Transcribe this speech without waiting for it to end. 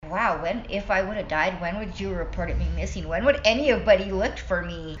wow, if I would have died, when would you reported me missing? When would anybody look for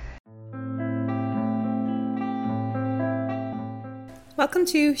me? Welcome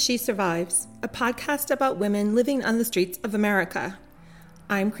to She Survives, a podcast about women living on the streets of America.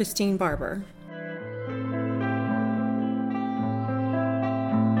 I'm Christine Barber.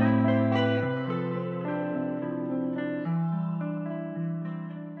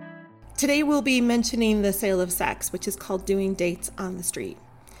 Today we'll be mentioning the sale of sex, which is called doing dates on the street.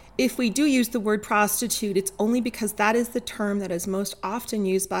 If we do use the word prostitute, it's only because that is the term that is most often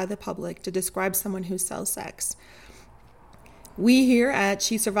used by the public to describe someone who sells sex. We here at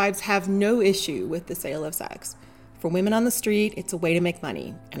She Survives have no issue with the sale of sex. For women on the street, it's a way to make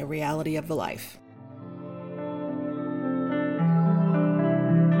money and a reality of the life.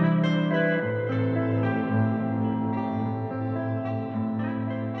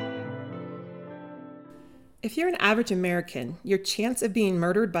 If you're an average American, your chance of being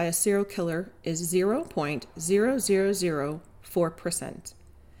murdered by a serial killer is 0.0004%.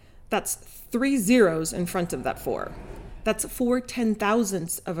 That's 3 zeros in front of that 4. That's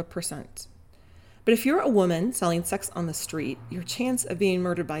 0.4%. But if you're a woman selling sex on the street, your chance of being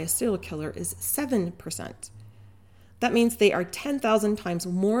murdered by a serial killer is 7%. That means they are 10,000 times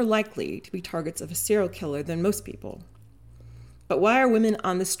more likely to be targets of a serial killer than most people. But why are women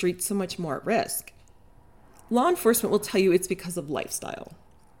on the street so much more at risk? Law enforcement will tell you it's because of lifestyle.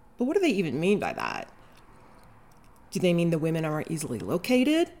 But what do they even mean by that? Do they mean the women are more easily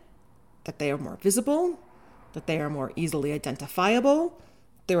located? That they are more visible? That they are more easily identifiable?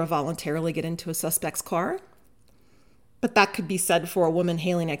 They will voluntarily get into a suspect's car? But that could be said for a woman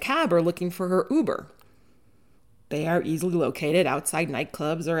hailing a cab or looking for her Uber. They are easily located outside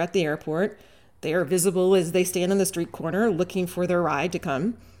nightclubs or at the airport. They are visible as they stand on the street corner looking for their ride to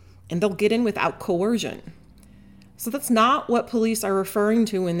come, and they'll get in without coercion. So that's not what police are referring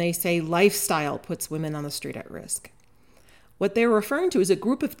to when they say lifestyle puts women on the street at risk. What they're referring to is a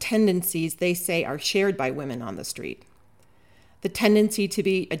group of tendencies they say are shared by women on the street. The tendency to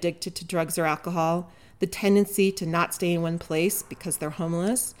be addicted to drugs or alcohol, the tendency to not stay in one place because they're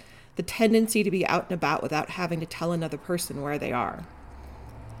homeless, the tendency to be out and about without having to tell another person where they are.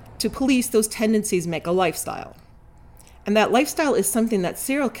 To police, those tendencies make a lifestyle. And that lifestyle is something that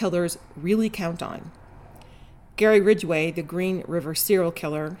serial killers really count on. Gary Ridgway, the Green River serial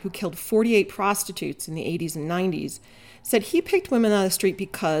killer who killed 48 prostitutes in the 80s and 90s, said he picked women on the street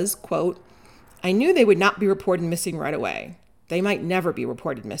because, quote, I knew they would not be reported missing right away. They might never be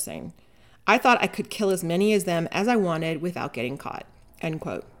reported missing. I thought I could kill as many of them as I wanted without getting caught, end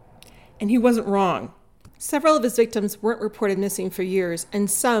quote. And he wasn't wrong. Several of his victims weren't reported missing for years, and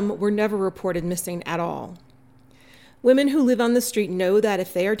some were never reported missing at all. Women who live on the street know that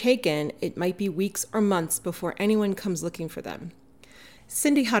if they are taken, it might be weeks or months before anyone comes looking for them.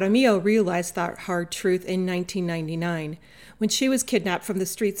 Cindy Jaramillo realized that hard truth in 1999 when she was kidnapped from the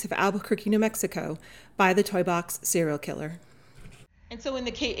streets of Albuquerque, New Mexico by the Toy Box serial killer. And so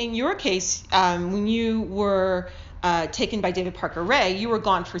in your case, when you were taken by David Parker Ray, you were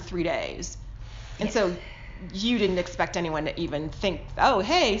gone for 3 days. And Yes. So you didn't expect anyone to even think, oh,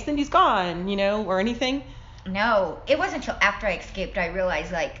 hey, Cindy's gone, or anything? No, it wasn't until after I escaped I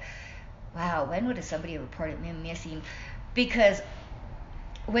realized, wow, when would somebody have reported me missing? Because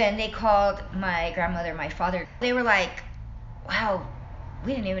when they called my grandmother, my father, they were like, wow,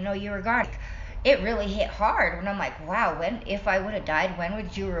 we didn't even know you were gone. It really hit hard when I'm like, wow, if I would have died, when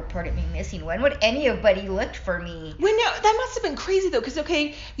would you reported me missing? When would anybody look for me? Well, no, that must have been crazy, though, because,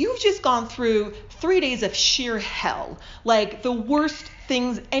 okay, you've just gone through 3 days of sheer hell, like the worst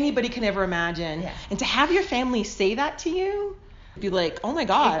things anybody can ever imagine. Yeah. And to have your family say that to you, be like, oh my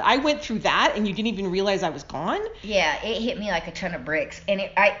God, I went through that and you didn't even realize I was gone? Yeah, it hit me like a ton of bricks. And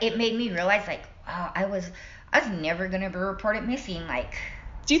it made me realize, wow, I was never going to be reported missing,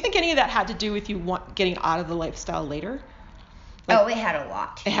 Do you think any of that had to do with you getting out of the lifestyle later? It had a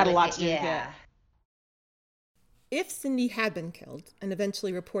lot to do It had a with lot it, to do with it. yeah. If Cindy had been killed and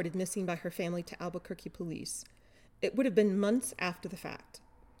eventually reported missing by her family to Albuquerque police, it would have been months after the fact.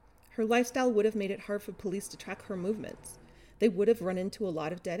 Her lifestyle would have made it hard for police to track her movements. They would have run into a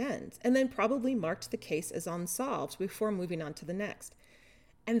lot of dead ends and then probably marked the case as unsolved before moving on to the next.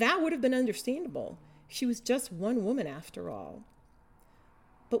 And that would have been understandable. She was just one woman after all.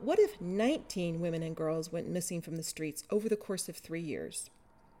 But what if 19 women and girls went missing from the streets over the course of 3 years?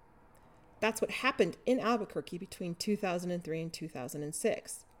 That's what happened in Albuquerque between 2003 and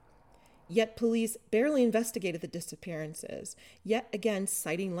 2006. Yet police barely investigated the disappearances, yet again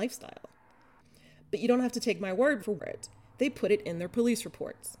citing lifestyle. But you don't have to take my word for it. They put it in their police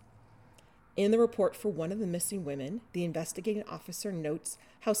reports. In the report for one of the missing women, the investigating officer notes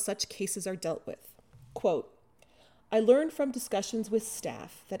how such cases are dealt with. Quote, I learned from discussions with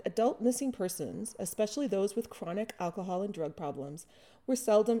staff that adult missing persons, especially those with chronic alcohol and drug problems, were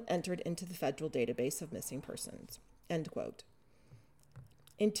seldom entered into the federal database of missing persons. End quote.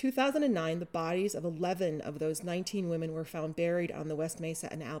 In 2009, the bodies of 11 of those 19 women were found buried on the West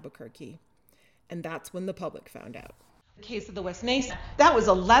Mesa in Albuquerque. And that's when the public found out. The case of the West Mesa, that was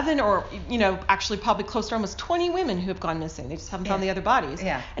 11 or, actually probably close to almost 20 women who have gone missing. They just haven't found the other bodies.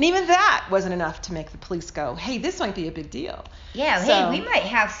 Yeah. And even that wasn't enough to make the police go, hey, this might be a big deal. Yeah, So- hey, we might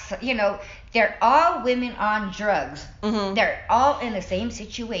have, they're all women on drugs. Mhm. They're all in the same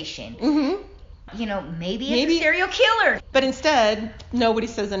situation. Mm-hmm. Maybe it's a serial killer. But instead, nobody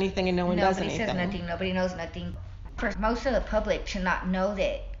says anything and no one does anything. Nobody says nothing. Nobody knows nothing. For most of the public to not know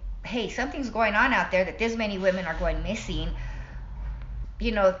that, hey, something's going on out there, that this many women are going missing.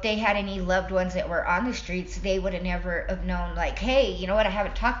 If they had any loved ones that were on the streets, they would have never have known, like, hey, you know what, I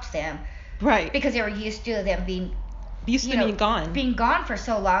haven't talked to them. Right. Because they were used to them being gone. Being gone for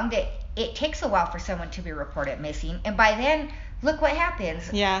so long that it takes a while for someone to be reported missing. And by then, look what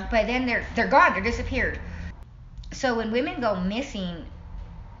happens. Yeah. By then, they're gone. They're disappeared. So when women go missing,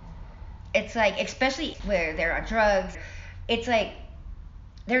 it's like, especially where they're on drugs, it's like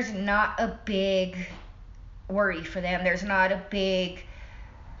there's not a big worry for them. There's not a big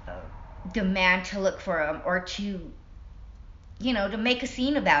demand to look for them or to, to make a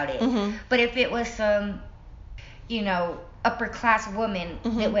scene about it. Mm-hmm. But if it was some, upper class woman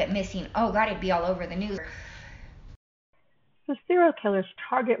that went missing, oh God, it'd be all over the news. So serial killers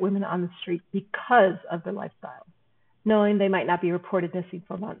target women on the street because of their lifestyle, knowing they might not be reported missing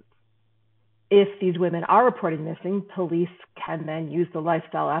for months. If these women are reported missing, police can then use the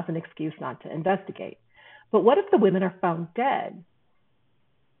lifestyle as an excuse not to investigate. But what if the women are found dead?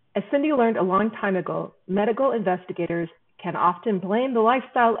 As Cindy learned a long time ago, medical investigators can often blame the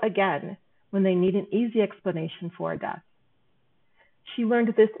lifestyle again when they need an easy explanation for a death. She learned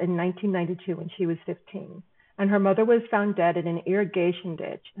this in 1992 when she was 15, and her mother was found dead in an irrigation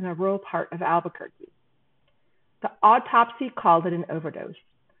ditch in a rural part of Albuquerque. The autopsy called it an overdose,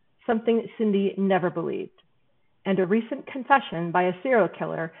 something Cindy never believed, and a recent confession by a serial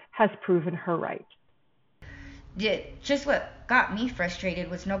killer has proven her right. Just what got me frustrated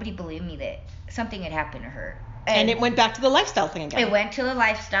was nobody believed me that something had happened to her. And it went back to the lifestyle thing again. It went to the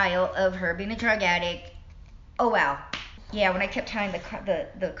lifestyle of her being a drug addict. Oh, wow. Yeah, when I kept telling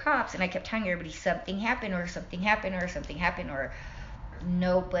the cops and I kept telling everybody something happened or something happened or something happened or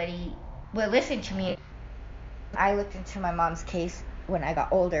nobody would listen to me. I looked into my mom's case when I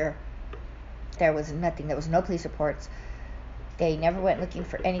got older. There was nothing. There was no police reports. They never went looking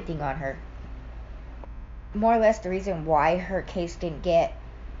for anything on her. More or less the reason why her case didn't get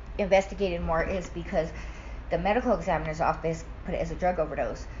investigated more is because the medical examiner's office put it as a drug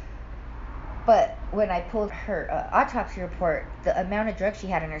overdose. But when I pulled her autopsy report, the amount of drugs she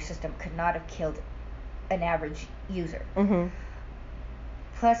had in her system could not have killed an average user. Mm-hmm.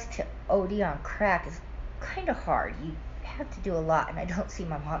 Plus, to OD on crack is kind of hard. You have to do a lot, and I don't see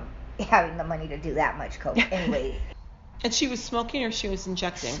my mom having the money to do that much coke anyway. And she was smoking or she was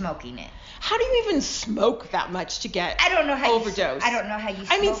injecting? Smoking it. How do you even smoke that much to get I don't know how overdose? I don't know how you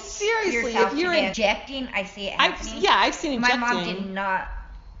smoke I mean, seriously, yourself if you're to get injecting, I see it happening. I've seen injecting. My mom did not.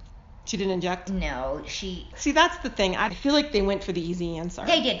 She didn't inject? No, she. See, that's the thing. I feel like they went for the easy answer.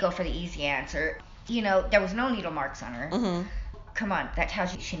 They did go for the easy answer. There was no needle marks on her. Mm-hmm. Come on, that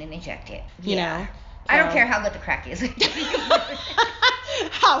tells you she didn't inject it. You know? I don't care how good the crack is.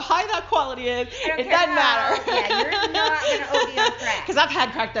 How high that quality is, it doesn't matter. Yeah, you're not going to OD on crack. Because I've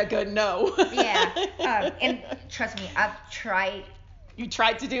had crack that good, no. Yeah. And trust me, I've tried. You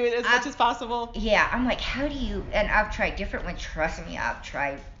tried to do it as much as possible? Yeah, I'm like, how do you, and I've tried different ones. Trust me, I've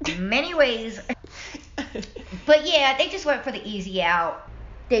tried many ways. But yeah, they just went for the easy out.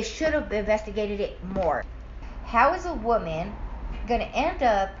 They should have investigated it more. How is a woman going to end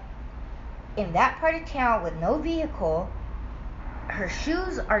up in that part of town with no vehicle? Her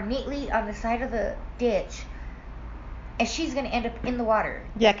shoes are neatly on the side of the ditch, and she's going to end up in the water.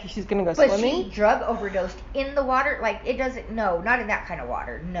 Yeah, because she's going to go But swimming? she drug overdosed in the water? Like, it doesn't, no, not in that kind of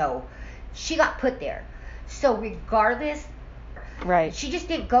water, no. She got put there. So regardless, Right. she just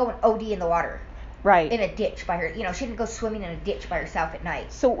didn't go and OD in the water. Right. In a ditch by her, she didn't go swimming in a ditch by herself at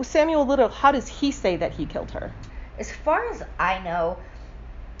night. So Samuel Little, how does he say that he killed her? As far as I know,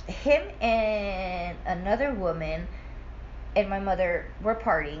 him and another woman and my mother were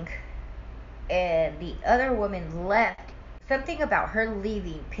partying, and the other woman left. Something about her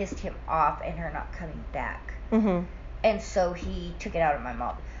leaving pissed him off and her not coming back. Mm-hmm. And so he took it out on my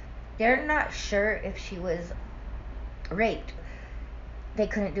mom. They're not sure if she was raped. They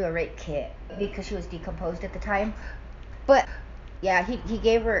couldn't do a rape kit because she was decomposed at the time. But yeah, he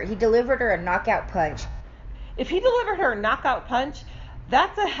delivered her a knockout punch. If he delivered her a knockout punch,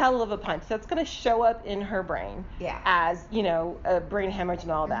 that's a hell of a punch. That's going to show up in her brain as, a brain hemorrhage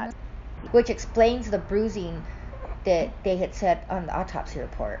and all that. Which explains the bruising that they had said on the autopsy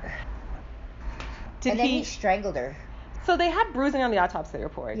report. And then he strangled her. So they had bruising on the autopsy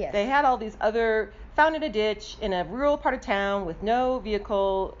report. Yes. They had all these other, found in a ditch in a rural part of town with no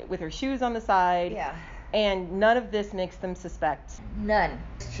vehicle, with her shoes on the side. Yeah. And none of this makes them suspect. None.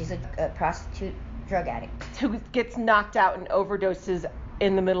 She's a prostitute drug addict. Who gets knocked out and overdoses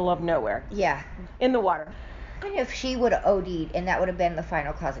in the middle of nowhere. Yeah. In the water. Even if she would have OD'd and that would have been the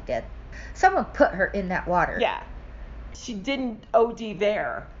final cause of death, someone put her in that water. Yeah. She didn't OD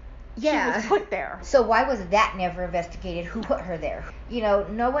there. Yeah. She was put there. So why was that never investigated? Who put her there?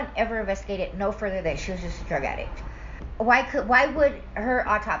 No one ever investigated no further that she was just a drug addict. Why would her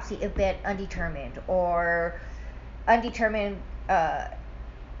autopsy have been undetermined or undetermined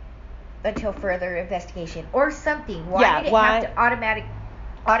until further investigation or something? Why did it have to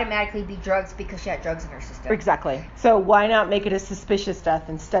automatically be drugs because she had drugs in her system? Exactly. So why not make it a suspicious death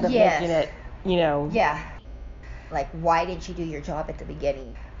instead of making it, Yeah. Like, why didn't you do your job at the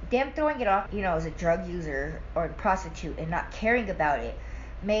beginning? Them throwing it off, as a drug user or a prostitute and not caring about it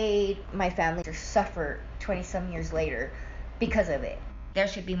made my family suffer 20-some years later because of it. There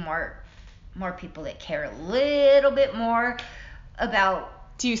should be more people that care a little bit more about.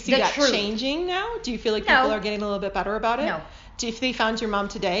 Do you see that changing now? Do you feel like people are getting a little bit better about it? No. If they found your mom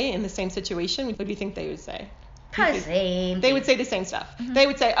today in the same situation, what do you think they would say? They would say the same stuff. Mm-hmm. They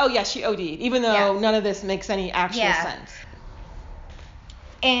would say, oh yeah, she OD'd, even though none of this makes any actual sense.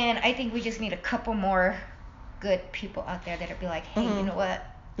 And I think we just need a couple more good people out there that'll be like, hey, you know what?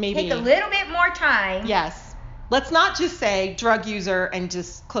 Maybe take a little bit more time. Yes. Let's not just say drug user and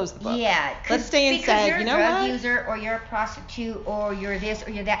just close the book. Yeah. Let's stay and say, you know what? You're a drug user or you're a prostitute or you're this or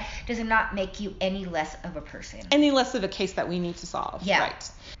you're that does not make you any less of a person. Any less of a case that we need to solve. Yeah.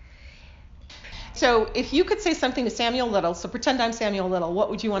 Right. So if you could say something to Samuel Little, so pretend I'm Samuel Little, what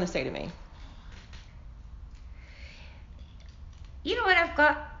would you want to say to me? You know what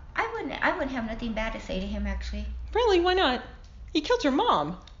I wouldn't have nothing bad to say to him, actually. Really? Why not? He killed your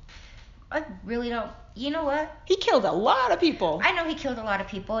mom. I really don't. You know what? He killed a lot of people. I know he killed a lot of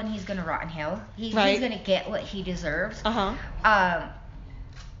people, and he's gonna rot in hell. He's gonna get what he deserves.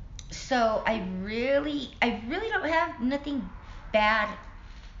 So I really don't have nothing bad.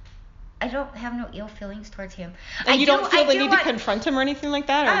 I don't have no ill feelings towards him. And you don't feel the need to confront him or anything like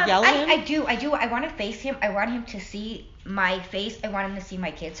that, or yell at him? I do. I want to face him. I want him to see my face. I want him to see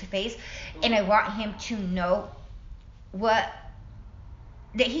my kids' face, and I want him to know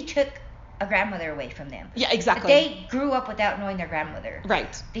that he took a grandmother away from them. Yeah, exactly. They grew up without knowing their grandmother.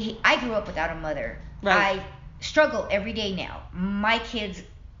 Right. I grew up without a mother. Right. I struggle every day now. My kids,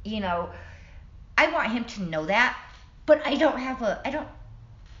 I want him to know that, but I don't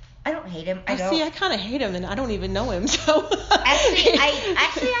hate him. I kind of hate him, and I don't even know him. So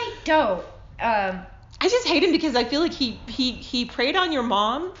I don't. I just hate him because I feel like he preyed on your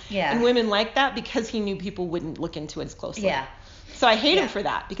mom and women like that because he knew people wouldn't look into it as closely. Yeah. So I hate him for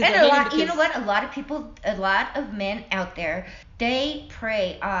that because you know what? A lot of men out there, they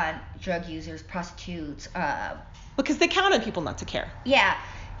prey on drug users, prostitutes. Because they count on people not to care. Yeah.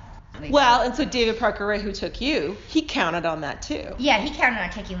 Well, and so David Parker Ray, who took you, he counted on that too. Yeah, he counted on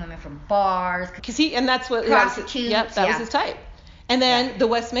taking women from bars. That's what prostitutes. That was his type. And then the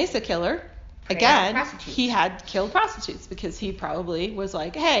West Mesa killer, again, he had killed prostitutes because he probably was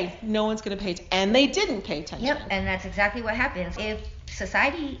like, hey, no one's going to pay attention. And they didn't pay attention. Yep, and that's exactly what happens. If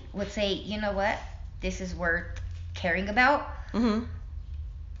society would say, you know what, this is worth caring about,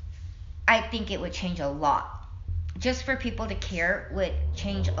 I think it would change a lot. Just for people to care would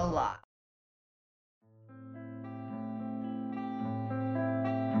change a lot.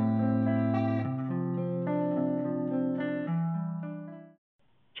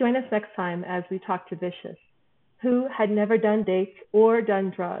 Join us next time as we talk to Vicious, who had never done dates or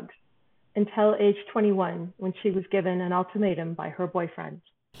done drugs until age 21 when she was given an ultimatum by her boyfriend.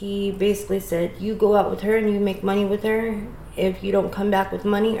 He basically said, you go out with her and you make money with her. If you don't come back with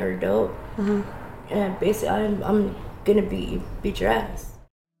money or dope, and basically I'm gonna beat your ass.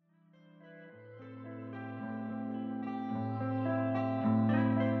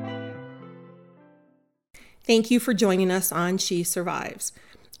 Thank you for joining us on She Survives,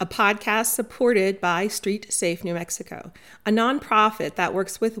 a podcast supported by Street Safe New Mexico, a nonprofit that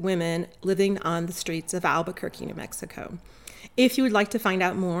works with women living on the streets of Albuquerque, New Mexico. If you would like to find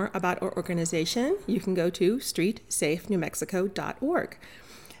out more about our organization, you can go to streetsafenewmexico.org.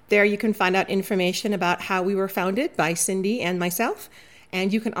 There you can find out information about how we were founded by Cindy and myself,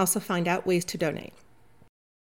 and you can also find out ways to donate.